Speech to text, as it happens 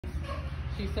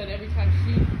She said every time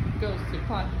she goes to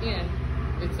clock in,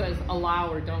 it says allow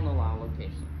or don't allow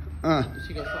location.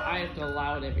 She goes, so I have to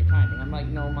allow it every time. And I'm like,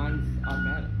 no, mine's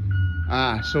automatic.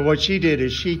 So what she did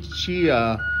is she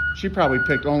probably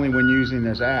picked only when using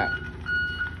this app.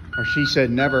 Or she said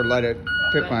never let it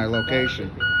pick my location.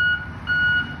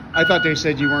 I thought they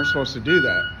said you weren't supposed to do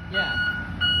that.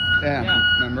 Yeah,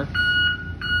 remember?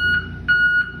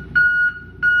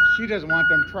 She doesn't want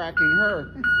them tracking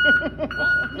her.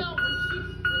 Well, no, when she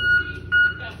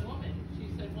with that woman, she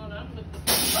said, well, I'm with the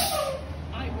person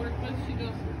I work with. She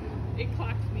goes, it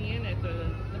clocks me in at the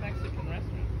Mexican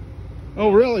restaurant.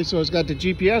 Oh, really? So it's got the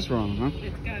GPS wrong, huh?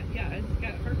 It's got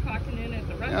her clocking in at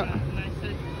the restaurant. Yep. And I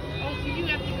said, oh, so you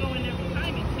have to go in every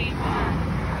time and change your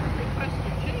request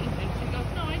for change. And she goes,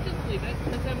 no, I just leave it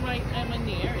because I'm in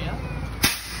the area.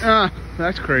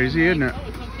 That's crazy, isn't it? Oh,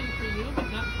 it's something for you, but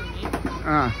not for me. You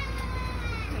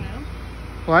know?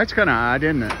 Well, that's kind of odd,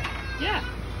 isn't it? Yeah.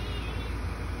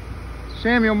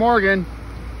 Samuel Morgan.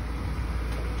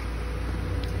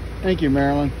 Thank you,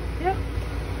 Marilyn. Yep.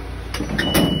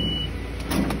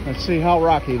 Let's see how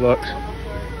Rocky looks. He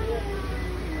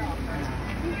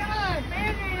got a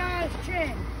Band-Aid on his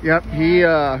chin. Yep, he,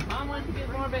 Mom went to get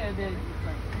more Band-Aids.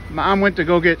 Mom went to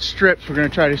go get strips. We're going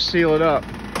to try to seal it up.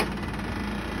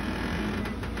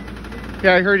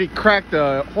 Yeah, I heard he cracked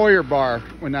the Hoyer bar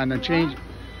when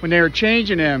they were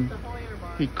changing him.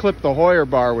 He clipped the Hoyer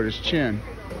bar with his chin.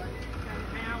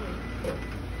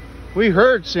 We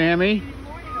heard, Sammy.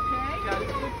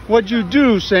 What'd you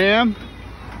do, Sam?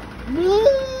 We'll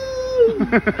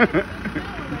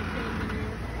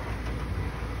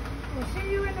see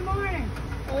you in the morning.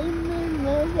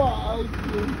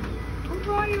 Who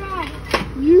brought you out?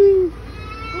 You.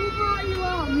 Who brought you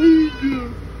out?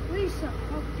 You. Lisa.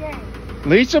 Okay.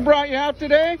 Lisa brought you out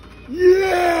today?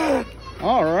 Yeah.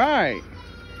 All right.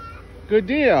 Good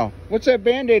deal. What's that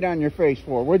Band-Aid on your face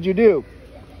for? What'd you do?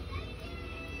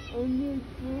 I'm not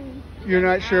sure. You're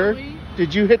not sure?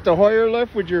 Did you hit the Hoyer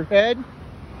lift with your head?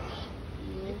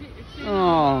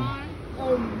 Oh.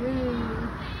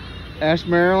 Ask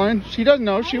Marilyn. She doesn't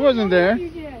know. She wasn't there.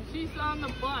 She's on the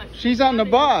bus. She's on the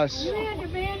bus. You had the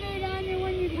Band-Aid on you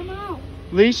when you come out.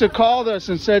 Lisa called us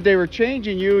and said they were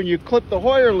changing you and you clipped the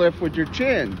Hoyer lift with your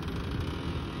chin.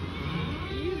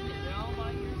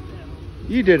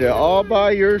 You did it all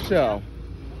by yourself.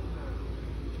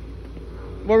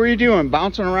 What were you doing?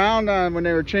 Bouncing around when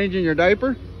they were changing your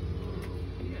diaper?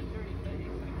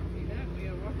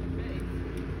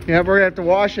 Yeah, we're going to have to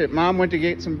wash it. Mom went to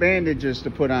get some bandages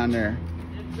to put on there.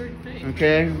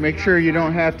 Okay? Make sure you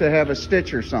don't have to have a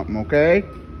stitch or something, okay?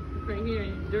 Right here,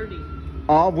 dirty.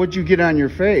 Oh, what'd you get on your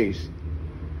face?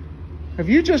 Have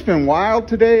you just been wild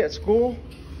today at school?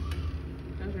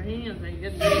 Those are hands.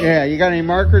 Yeah, you got any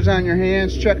markers on your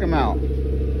hands? Check them out.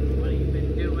 What have you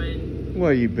been doing? What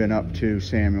have you been up to,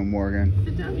 Samuel Morgan?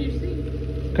 Sit down, your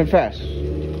seat. Confess.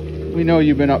 We know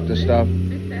you've been up to stuff.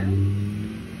 Sit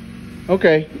down.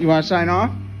 Okay, you want to sign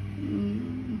off?